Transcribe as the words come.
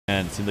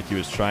And it seemed like he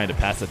was trying to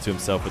pass that to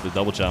himself with the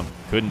double jump.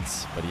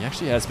 Couldn't, but he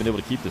actually has been able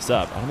to keep this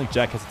up. I don't think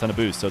Jack has a ton of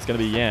boost, so it's going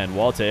to be Yan.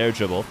 Wall to air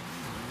dribble.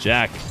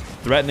 Jack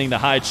threatening the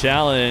high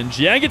challenge.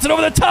 Yan gets it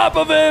over the top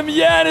of him.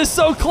 Yan is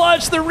so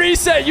clutch. The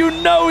reset, you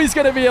know he's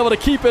going to be able to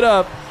keep it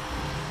up.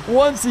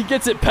 Once he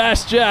gets it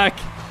past Jack,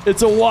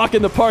 it's a walk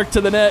in the park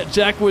to the net.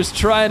 Jack was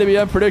trying to be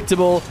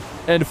unpredictable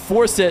and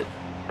force it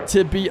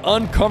to be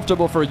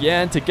uncomfortable for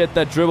Yan to get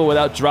that dribble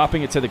without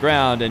dropping it to the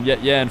ground, and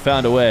yet Yan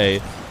found a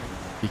way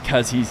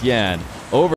because he's Yan. Over